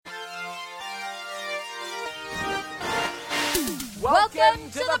Welcome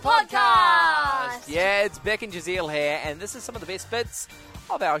to the podcast! Yeah, it's Beck and Jazeel here, and this is some of the best bits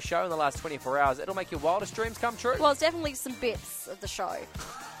of our show in the last 24 hours. It'll make your wildest dreams come true. Well, it's definitely some bits of the show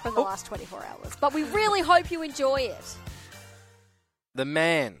from the last 24 hours, but we really hope you enjoy it. The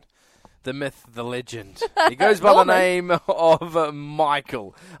man, the myth, the legend. He goes by the name of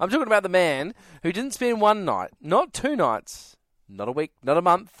Michael. I'm talking about the man who didn't spend one night, not 2 nights, not a week, not a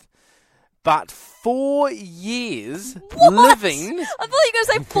month, but 4 years living... I thought you were going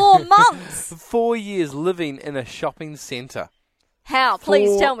to say 4 months. 4 years living in a shopping centre. How?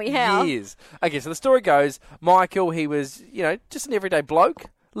 Please tell me how. 4 years. Okay, so the story goes, Michael, he was, just an everyday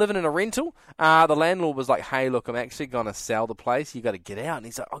bloke living in a rental. The landlord was like, hey, look, I'm actually going to sell the place. You got to get out. And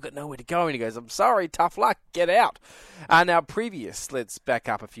he's like, I've got nowhere to go. And he goes, I'm sorry, tough luck, get out. Now, let's back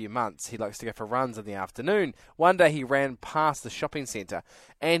up a few months. He likes to go for runs in the afternoon. One day he ran past the shopping centre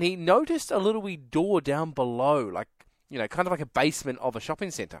and he noticed a little wee door down below, like, kind of like a basement of a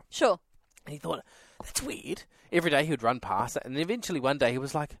shopping centre. Sure. And he thought, that's weird. Every day he would run past it. And then eventually one day he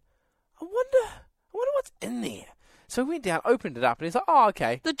was like, I wonder what's in there. So he went down, opened it up, and he's like, oh,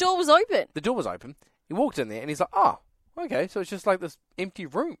 okay. The door was open. The door was open. He walked in there, and he's like, oh, okay, so it's just like this empty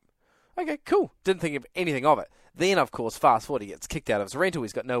room. Okay, cool. Didn't think of anything of it. Then, of course, fast forward, he gets kicked out of his rental.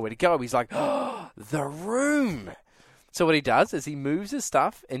 He's got nowhere to go. He's like, oh, the room. So what he does is he moves his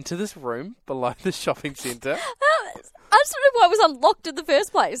stuff into this room below the shopping centre. I just don't know why it was unlocked in the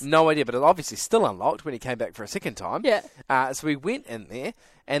first place. No idea, but it was obviously still unlocked when he came back for a second time. Yeah. So he went in there,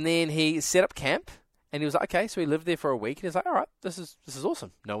 and then he set up camp. And he was like, okay, so he lived there for a week. And he's like, all right, this is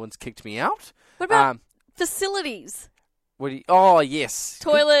awesome. No one's kicked me out. What about facilities? Yes.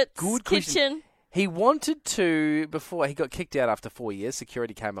 Toilets, good kitchen. Question. He wanted to, before he got kicked out after 4 years,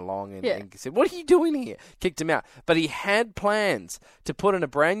 security came along and said, what are you doing here? Kicked him out. But he had plans to put in a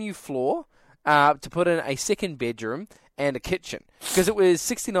brand new floor, to put in a second bedroom and a kitchen. Because it was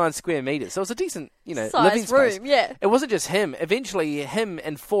 69 square metres. So it was a decent, size living space. Room, yeah. It wasn't just him. Eventually, him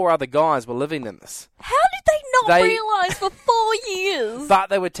and 4 other guys were living in this. How did they not realise for 4 years?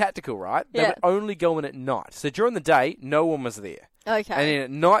 But they were tactical, right? They Yeah. would only go in at night. So during the day, no one was there. Okay. And then at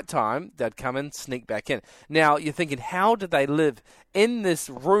night time, they'd come and sneak back in. Now, you're thinking, how did they live in this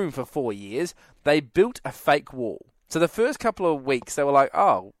room for 4 years? They built a fake wall. So the first couple of weeks, they were like,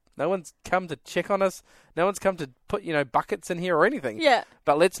 oh, no one's come to check on us. No one's come to put, buckets in here or anything. Yeah.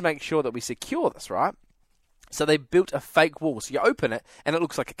 But let's make sure that we secure this, right? So they built a fake wall. So you open it, and it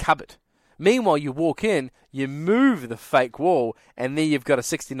looks like a cupboard. Meanwhile, you walk in, you move the fake wall, and there you've got a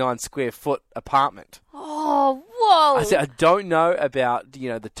 69 square foot apartment. Oh, whoa. I said, I don't know about,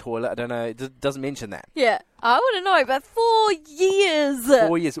 the toilet. I don't know. It doesn't mention that. Yeah. I want to know, but 4 years.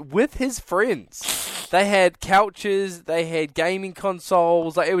 4 years with his friends. They had couches. They had gaming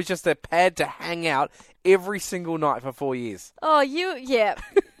consoles. It was just a pad to hang out every single night for 4 years. Oh, yeah.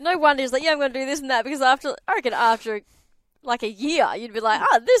 No wonder he's like, I'm going to do this and that, because after like a year, you'd be like,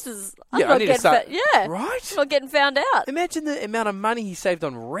 I'm not getting found out. Imagine the amount of money he saved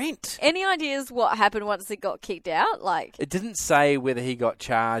on rent. Any ideas what happened once he got kicked out? It didn't say whether he got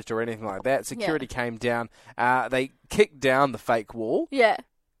charged or anything like that. Security came down. They kicked down the fake wall. Yeah.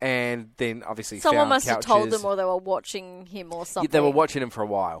 And then obviously someone found must couches. have told them, or they were watching him or something. Yeah, they were watching him for a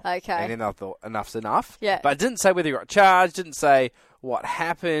while. Okay. And then they thought, enough's enough. Yeah. But it didn't say whether he got charged, didn't say what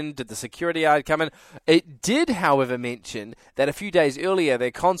happened, did the security guard come in. It did, however, mention that a few days earlier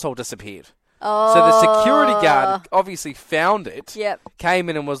their console disappeared. Oh. So the security guard obviously found it, Yep. came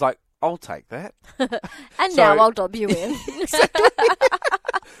in and was like, I'll take that. And now I'll dob you in. Exactly.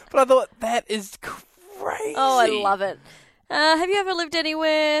 But I thought, that is crazy. Oh, I love it. Have you ever lived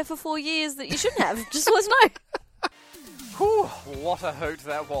anywhere for 4 years that you shouldn't have? Just let us know. Whew, what a hoot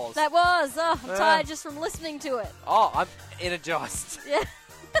that was. That was. Oh, I'm tired just from listening to it. Oh, I'm energised. Yeah.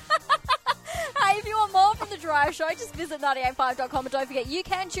 Hey, if you want more from The Drive Show, just visit 985.com and don't forget you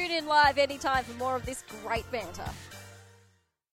can tune in live anytime for more of this great banter.